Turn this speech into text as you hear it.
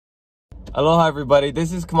Aloha everybody,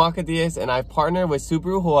 this is Kamaka Dias and I partner with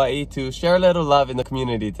Subaru Hawaii to share a little love in the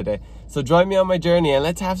community today. So join me on my journey and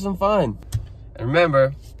let's have some fun. And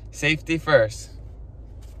remember, safety first.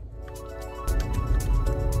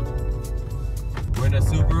 We're in a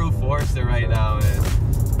Subaru Forester right now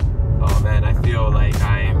and oh man, I feel like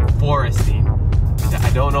I'm foresting. I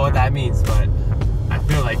don't know what that means, but I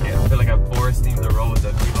feel like it. I feel like I'm foresting the roads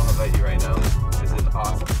of Hilo, Hawaii right now. This is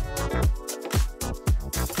awesome.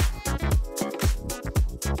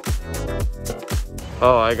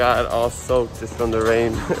 Oh, I got all soaked just from the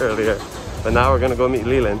rain earlier. But now we're gonna go meet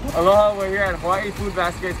Leland. Aloha, we're here at Hawaii Food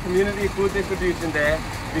Basket's Community Food Distribution Day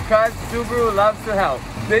because Subaru loves to help.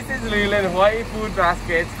 This is Leland, Hawaii Food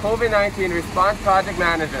Basket's COVID-19 Response Project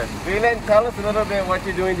Manager. Leland, tell us a little bit what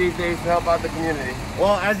you're doing these days to help out the community.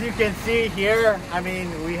 Well, as you can see here,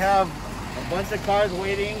 we have a bunch of cars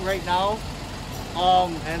waiting right now.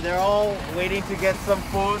 And they're all waiting to get some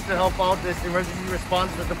food to help out this emergency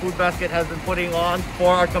response that the food basket has been putting on for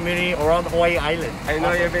our community around Hawaii Island. I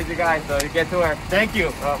know you're a busy guy, so you get to work. Thank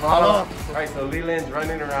you. Hello. Alright, so Leland's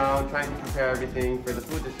running around trying to prepare everything for the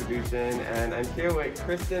food distribution, and I'm here with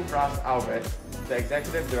Kristen Frost Albert, the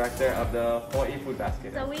Executive Director of the Hawaii Food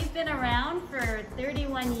Basket. So we've been around for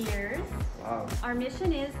 31 years. Wow. Our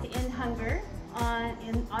mission is to end hunger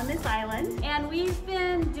on this island, and we've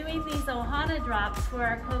been doing these Ohana drops for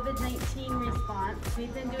our COVID-19 response.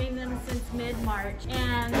 We've been doing them since mid-March,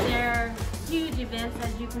 and they're huge events,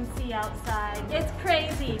 as you can see outside. It's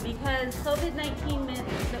crazy because COVID-19 meant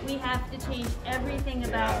that we have to change everything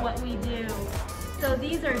about what we do. So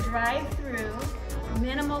these are drive-through,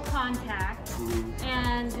 minimal contact,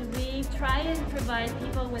 and we try and provide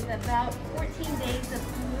people with about 14 days of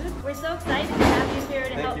food. We're so excited to have you here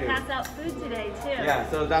to help pass out food today too. Yeah,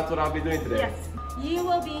 so that's what I'll be doing today. Yes. You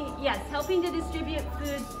will be, helping to distribute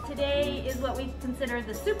food. Today is what we consider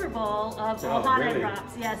the Super Bowl of Ohana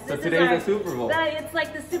drops. Yes. So today's the Super Bowl. It's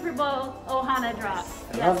like the Super Bowl Ohana drops.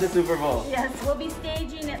 I love the Super Bowl. Yes, we'll be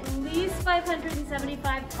staging at least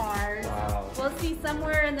 575 cars. Wow. We'll see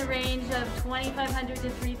somewhere in the range of 2,500 to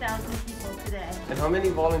 3,000 people today. And how many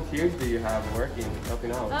volunteers do you have working,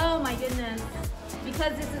 helping out? Oh my goodness.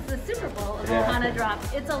 Because this is the Super Bowl of Ohana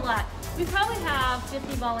drops, it's a lot. We probably have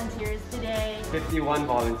 50 volunteers today. 51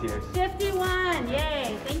 volunteers. 51,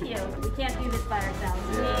 yay, thank you. We can't do this by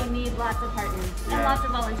ourselves. We need lots of partners and lots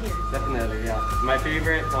of volunteers. Definitely, yeah. My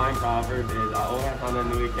favorite Hawaiian proverb is A'ohe hana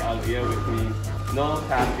nui ke aluia, which means no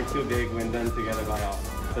task is too big when done together by all.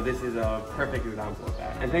 So this is a perfect example of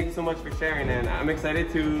that. And thank you so much for sharing, and I'm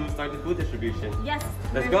excited to start the food distribution. Yes.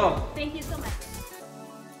 Let's go. Thank you so much.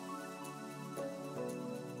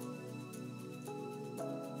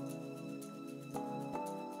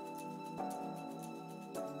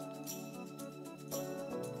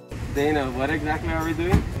 Dana, what exactly are we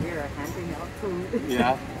doing? We are handing out food.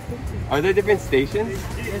 Yeah. Are there different stations?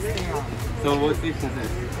 Yes, they are. So what station is this?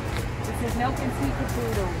 This is milk and sweet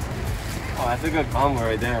potato. Oh, that's a good combo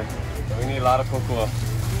right there. So we need a lot of cocoa.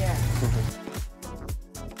 Yeah.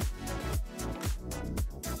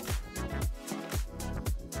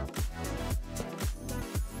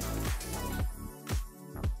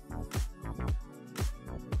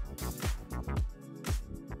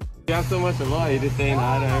 You have so much aloha, you're just saying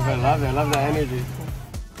hi to everybody. I love that energy.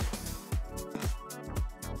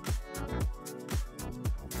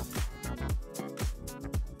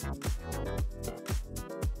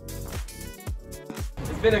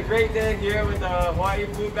 It's been a great day here with the Hawaii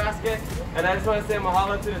Food Basket, and I just want to say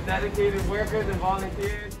mahalo to the dedicated workers and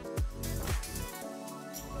volunteers.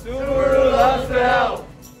 Subaru loves to help!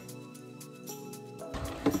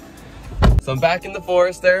 So I'm back in the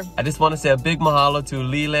Forester. I just want to say a big mahalo to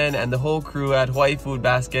Leland and the whole crew at Hawaii Food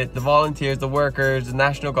Basket, the volunteers, the workers, the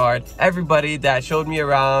National Guard, everybody that showed me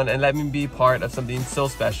around and let me be part of something so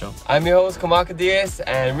special. I'm your host, Kamaka Dias,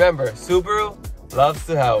 and remember, Subaru loves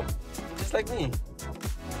to help. Just like me.